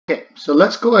Okay, so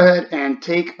let's go ahead and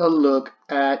take a look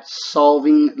at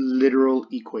solving literal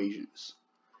equations.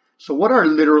 So what are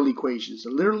literal equations? A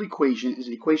literal equation is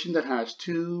an equation that has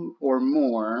two or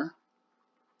more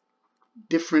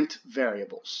different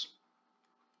variables.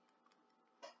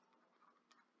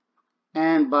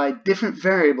 And by different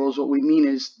variables, what we mean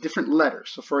is different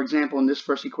letters. So for example, in this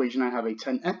first equation, I have a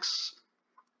 10x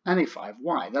and a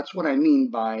 5y. That's what I mean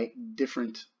by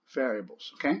different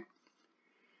variables, okay?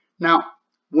 Now,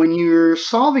 when you're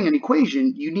solving an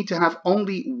equation, you need to have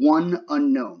only one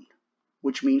unknown,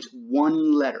 which means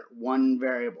one letter, one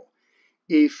variable.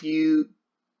 If you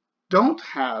don't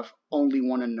have only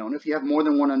one unknown, if you have more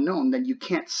than one unknown, then you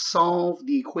can't solve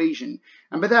the equation.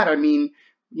 And by that, I mean,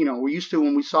 you know, we're used to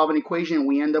when we solve an equation,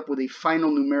 we end up with a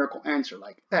final numerical answer,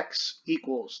 like x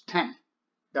equals 10.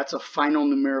 That's a final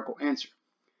numerical answer.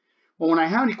 Well, when I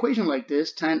have an equation like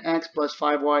this, 10x plus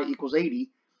 5y equals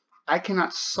 80, I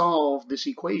cannot solve this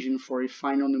equation for a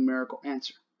final numerical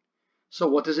answer. So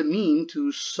what does it mean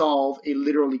to solve a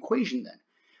literal equation then?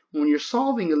 When you're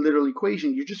solving a literal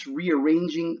equation, you're just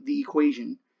rearranging the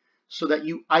equation so that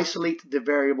you isolate the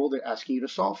variable they're asking you to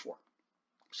solve for.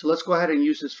 So let's go ahead and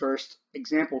use this first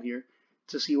example here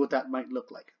to see what that might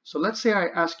look like. So let's say I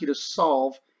ask you to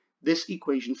solve this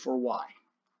equation for y.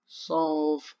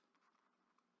 Solve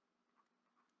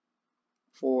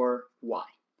for y.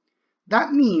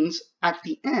 That means at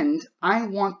the end, I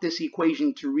want this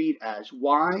equation to read as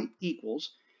y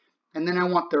equals, and then I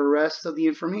want the rest of the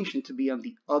information to be on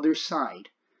the other side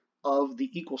of the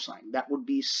equal sign. That would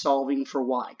be solving for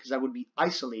y, because I would be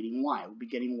isolating y. I would be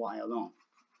getting y alone.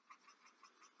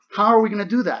 How are we going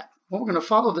to do that? Well, we're going to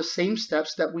follow the same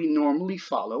steps that we normally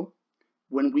follow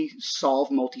when we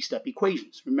solve multi-step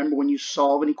equations. Remember, when you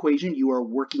solve an equation, you are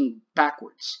working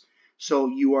backwards. So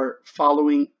you are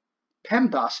following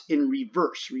PEMDAS in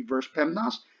reverse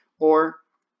PEMDAS, or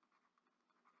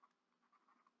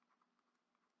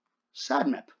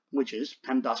SADMEP, which is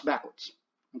PEMDAS backwards.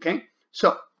 Okay,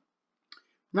 so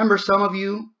remember, some of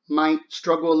you might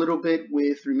struggle a little bit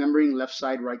with remembering left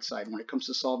side, right side when it comes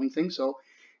to solving things. So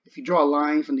if you draw a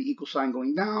line from the equal sign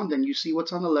going down, then you see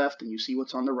what's on the left and you see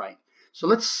what's on the right. So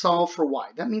let's solve for y.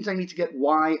 That means I need to get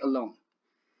y alone.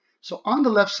 So on the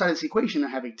left side of this equation, I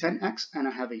have a 10x and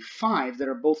I have a 5 that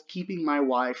are both keeping my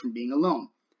y from being alone.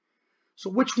 So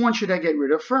which one should I get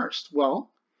rid of first?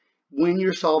 Well, when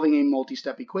you're solving a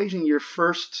multi-step equation, your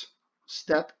first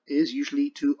step is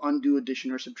usually to undo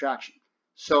addition or subtraction.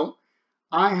 So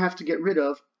I have to get rid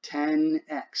of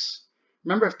 10x.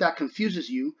 Remember, if that confuses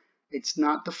you, it's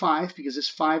not the 5 because this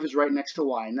 5 is right next to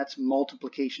y, and that's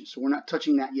multiplication. So we're not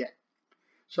touching that yet.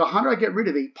 So how do I get rid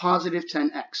of a positive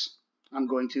 10x? I'm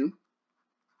going to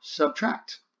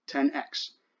subtract 10x.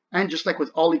 And just like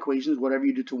with all equations, whatever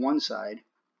you do to one side,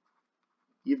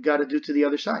 you've got to do to the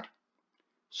other side.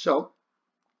 So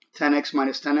 10x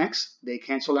minus 10x, they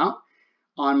cancel out.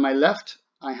 On my left,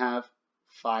 I have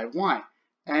 5y.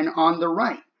 And on the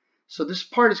right, so this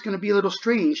part is going to be a little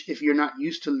strange if you're not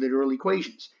used to literal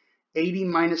equations. 80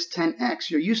 minus 10x,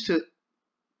 you're used to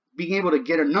being able to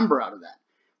get a number out of that.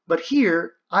 But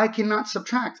here, I cannot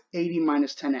subtract 80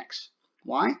 minus 10x.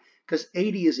 Why? Because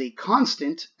 80 is a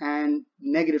constant and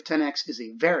negative 10x is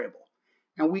a variable.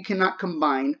 And we cannot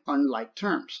combine unlike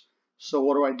terms. So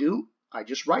what do? I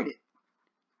just write it.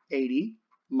 80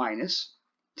 minus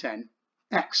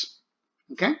 10x.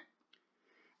 Okay?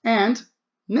 And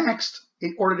next,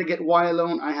 in order to get y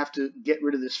alone, I have to get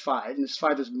rid of this 5. And this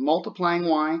 5 is multiplying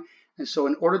y. And so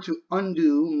in order to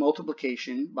undo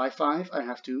multiplication by 5, I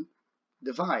have to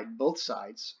divide both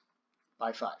sides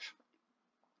by 5.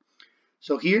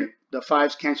 So here, the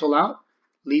 5's cancel out,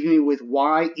 leaving me with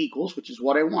y equals, which is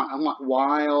what I want. I want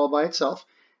y all by itself.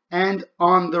 And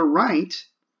on the right,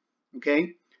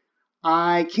 okay,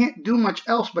 I can't do much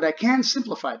else, but I can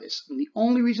simplify this. And the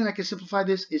only reason I can simplify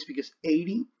this is because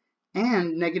 80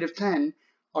 and negative 10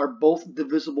 are both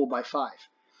divisible by 5.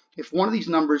 If one of these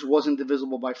numbers wasn't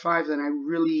divisible by 5, then I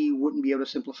really wouldn't be able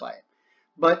to simplify it.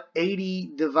 But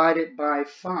 80 divided by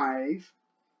 5,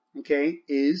 okay,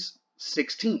 is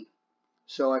 16.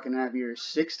 So I can have here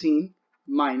 16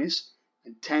 minus,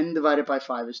 and 10 divided by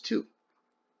 5 is 2.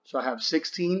 So I have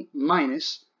 16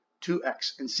 minus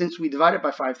 2x. And since we divided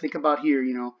by 5, think about here,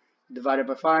 you know, divided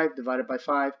by 5, divided by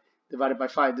 5, divided by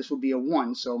 5. This will be a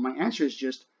 1. So my answer is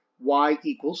just y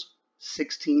equals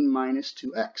 16 minus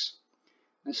 2x.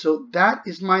 And so that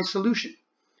is my solution.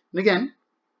 And again,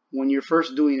 when you're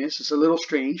first doing this, it's a little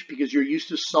strange because you're used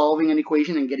to solving an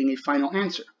equation and getting a final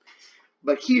answer.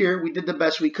 But here, we did the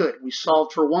best we could. We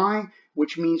solved for y,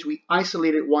 which means we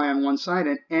isolated y on one side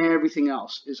and everything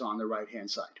else is on the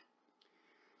right-hand side.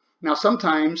 Now,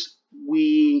 sometimes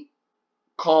we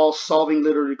call solving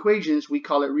linear equations, we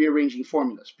call it rearranging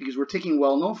formulas, because we're taking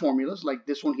well-known formulas like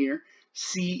this one here,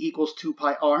 C equals 2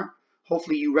 pi r.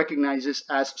 Hopefully you recognize this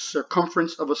as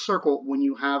circumference of a circle when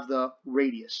you have the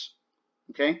radius.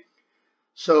 Okay,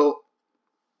 so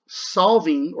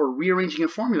solving or rearranging a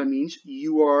formula means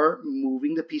you are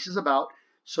moving the pieces about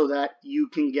so that you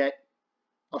can get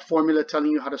a formula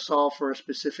telling you how to solve for a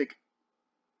specific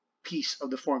piece of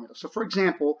the formula. So for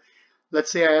example, let's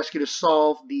say I ask you to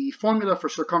solve the formula for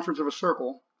circumference of a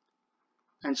circle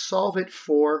and solve it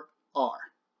for r.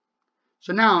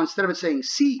 So now instead of it saying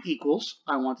C equals,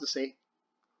 I want to say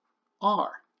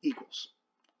R equals.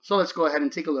 So let's go ahead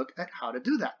and take a look at how to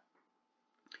do that.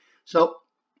 So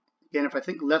again, if I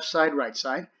think left side, right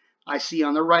side, I see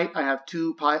on the right I have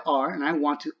 2 pi r and I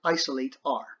want to isolate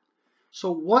r.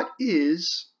 So what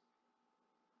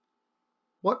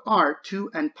are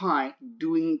 2 and pi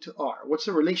doing to r? What's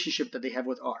the relationship that they have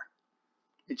with r?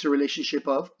 It's a relationship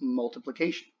of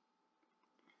multiplication.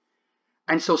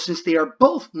 And so since they are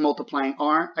both multiplying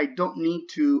r, I don't need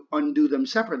to undo them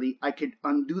separately. I could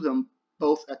undo them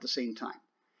both at the same time.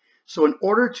 So in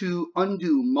order to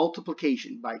undo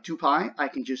multiplication by 2 pi, I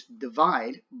can just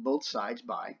divide both sides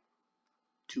by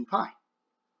 2 pi.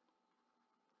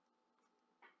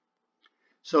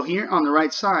 So here on the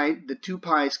right side, the 2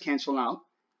 pi's cancel out,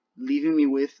 leaving me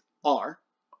with r,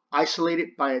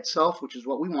 isolated by itself, which is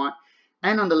what we want.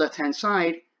 And on the left-hand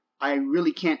side, I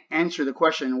really can't answer the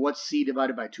question, what's c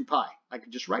divided by 2 pi? I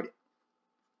could just write it.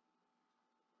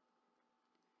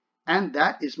 And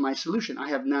that is my solution. I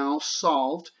have now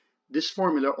solved this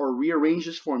formula or rearranged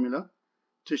this formula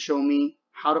to show me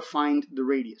how to find the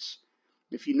radius.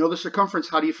 If you know the circumference,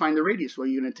 how do you find the radius? Well,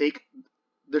 you're going to take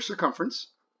the circumference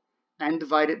and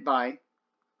divide it by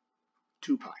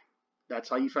 2 pi. That's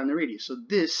how you find the radius. So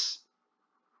this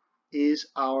is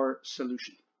our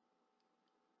solution.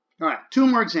 All right, 2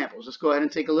 more examples. Let's go ahead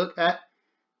and take a look at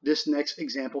this next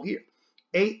example here.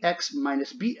 ax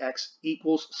minus bx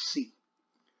equals c.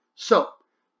 So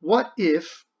what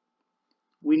if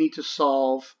we need to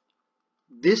solve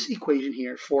this equation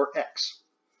here for x?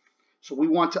 So we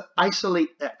want to isolate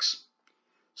x.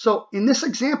 So in this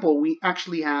example, we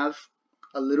actually have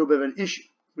a little bit of an issue.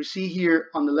 We see here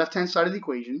on the left-hand side of the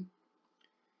equation,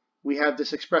 we have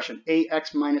this expression,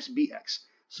 ax minus bx.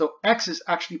 So x is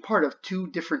actually part of 2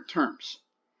 different terms.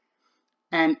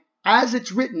 And as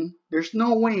it's written, there's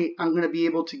no way I'm going to be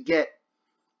able to get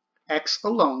x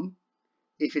alone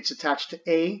if it's attached to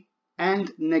a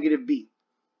and negative b.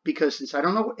 Because since I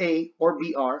don't know what a or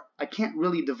b are, I can't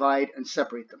really divide and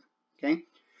separate them. Okay?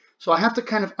 So I have to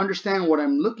kind of understand what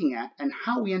I'm looking at and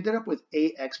how we ended up with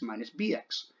ax minus bx.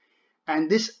 And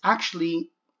this actually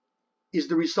is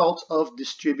the result of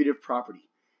distributive property.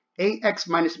 ax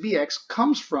minus bx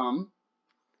comes from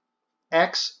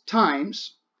x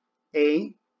times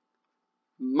a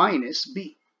minus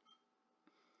b.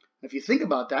 If you think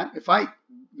about that, if I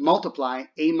multiply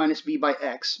a minus b by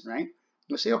x, right,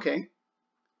 let's say, okay,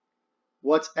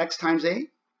 what's x times a?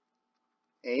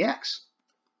 ax.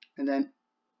 And then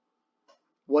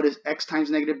what is x times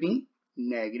negative b?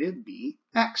 Negative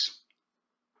bx.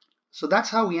 So that's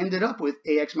how we ended up with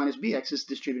ax minus bx is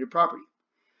distributive property.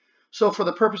 So for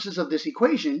the purposes of this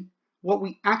equation, what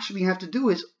we actually have to do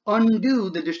is undo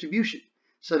the distribution.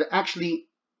 So to actually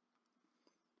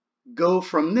go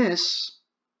from this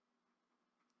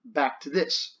back to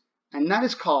this. And that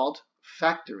is called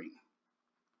factoring.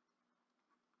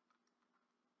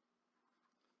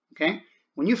 Okay?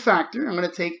 When you factor, I'm going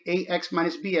to take ax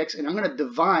minus bx and I'm going to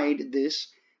divide this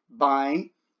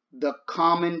by the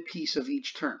common piece of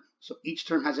each term. So each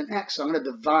term has an x, so I'm going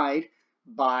to divide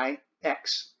by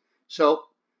x. So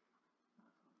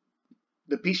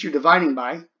the piece you're dividing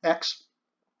by, x,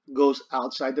 goes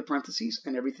outside the parentheses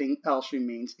and everything else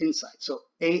remains inside. So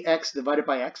ax divided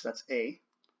by x, that's a.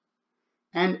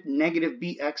 And negative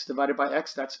bx divided by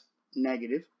x, that's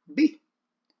negative b.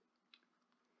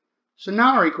 So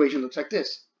now our equation looks like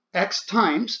this. X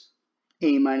times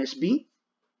a minus b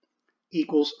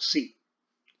equals c.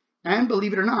 And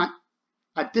believe it or not,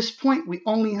 at this point, we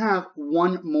only have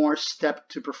one more step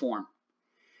to perform.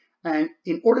 And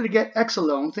in order to get x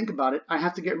alone, think about it, I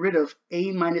have to get rid of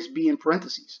a minus b in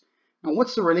parentheses. Now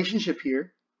what's the relationship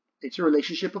here? It's a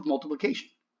relationship of multiplication.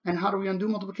 And how do we undo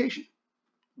multiplication?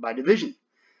 By division.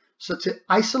 So to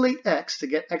isolate x, to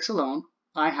get x alone,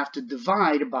 I have to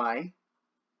divide by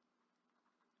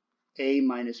a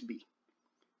minus b.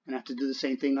 And I have to do the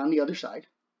same thing on the other side.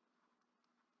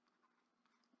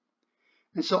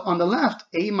 And so on the left,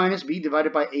 a minus b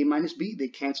divided by a minus b, they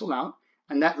cancel out.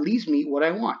 And that leaves me what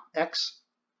I want, x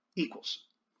equals.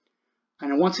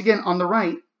 And once again, on the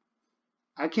right,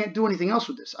 I can't do anything else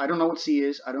with this. I don't know what C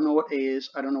is. I don't know what A is.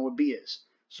 I don't know what B is.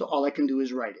 So all I can do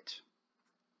is write it.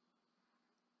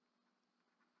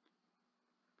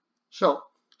 So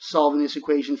solving this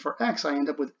equation for x, I end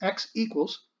up with x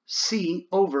equals C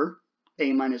over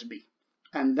A minus B.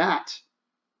 And that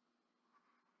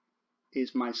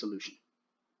is my solution.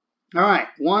 All right,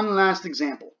 one last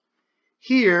example.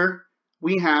 Here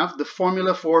we have the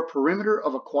formula for perimeter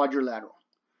of a quadrilateral.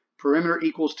 Perimeter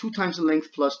equals 2 times the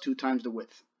length plus 2 times the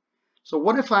width. So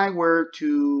what if I were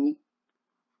to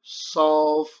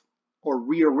solve or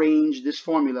rearrange this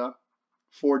formula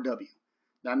for W?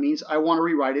 That means I want to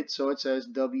rewrite it so it says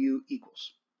W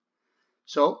equals.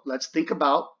 So let's think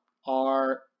about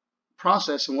our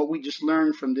process and what we just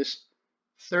learned from this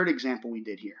third example we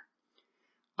did here.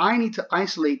 I need to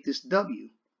isolate this W,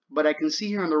 but I can see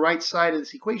here on the right side of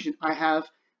this equation I have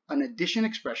an addition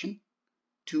expression,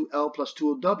 2L plus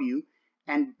 2W,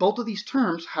 and both of these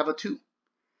terms have a 2.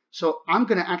 So I'm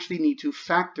going to actually need to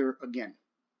factor again.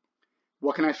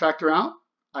 What can I factor out?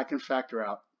 I can factor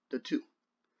out the 2.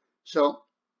 So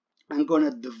I'm going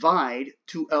to divide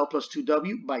 2L plus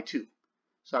 2W by 2.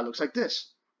 So that looks like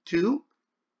this. 2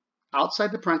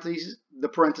 outside the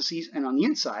parentheses, and on the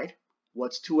inside,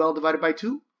 what's 2L divided by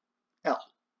 2? L.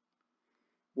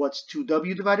 What's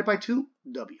 2W divided by 2?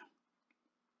 W.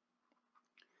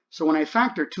 So when I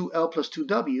factor 2L plus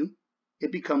 2W,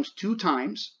 it becomes 2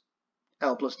 times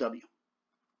L plus W.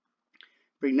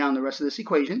 Bring down the rest of this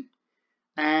equation,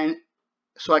 and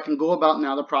so I can go about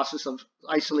now the process of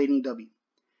isolating W.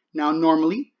 Now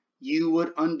normally you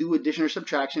would undo addition or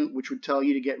subtraction, which would tell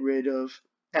you to get rid of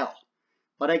L.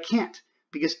 But I can't,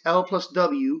 because L plus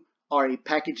W are a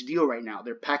package deal right now.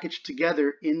 They're packaged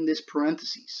together in this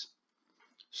parentheses.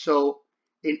 So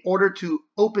in order to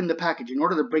open the package, in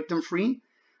order to break them free,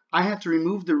 I have to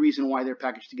remove the reason why they're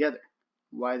packaged together.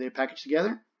 Why they're packaged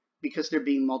together? Because they're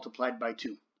being multiplied by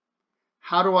 2.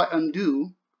 How do I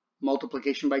undo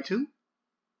multiplication by 2?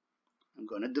 I'm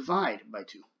going to divide by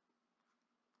 2.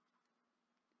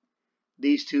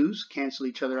 These 2's cancel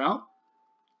each other out.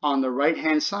 On the right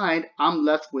hand side, I'm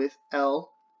left with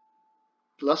L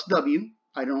plus W.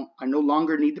 I no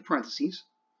longer need the parentheses.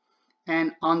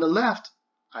 And on the left,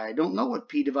 I don't know what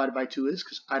P divided by 2 is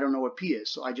because I don't know what P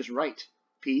is. So I just write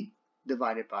P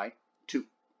divided by 2.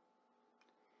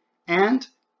 And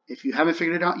if you haven't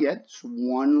figured it out yet, so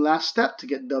one last step to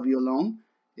get W alone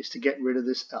is to get rid of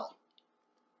this L.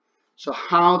 So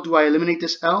how do I eliminate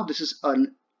this L? This is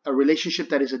a relationship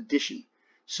that is addition.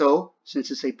 So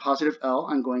since it's a positive L,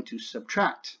 I'm going to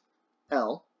subtract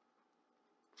L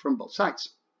from both sides.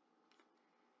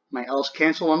 My L's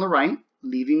cancel on the right,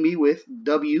 leaving me with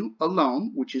W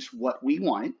alone, which is what we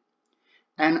wanted.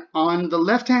 And on the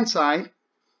left-hand side,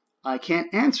 I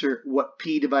can't answer what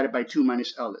P divided by 2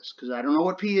 minus L is, because I don't know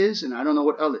what P is and I don't know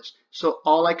what L is. So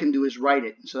all I can do is write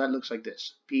it. So that looks like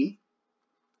this. P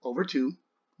over 2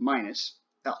 minus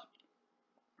L.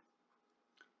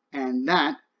 And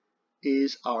that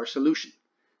is our solution.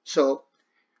 So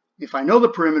if I know the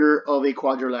perimeter of a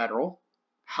quadrilateral,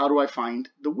 how do I find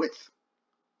the width?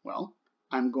 Well,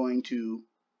 I'm going to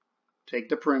take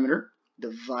the perimeter,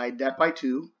 divide that by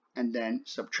 2, and then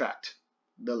subtract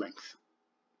the length.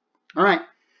 All right,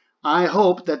 I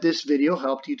hope that this video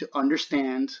helped you to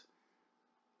understand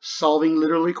solving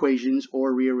literal equations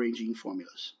or rearranging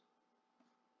formulas.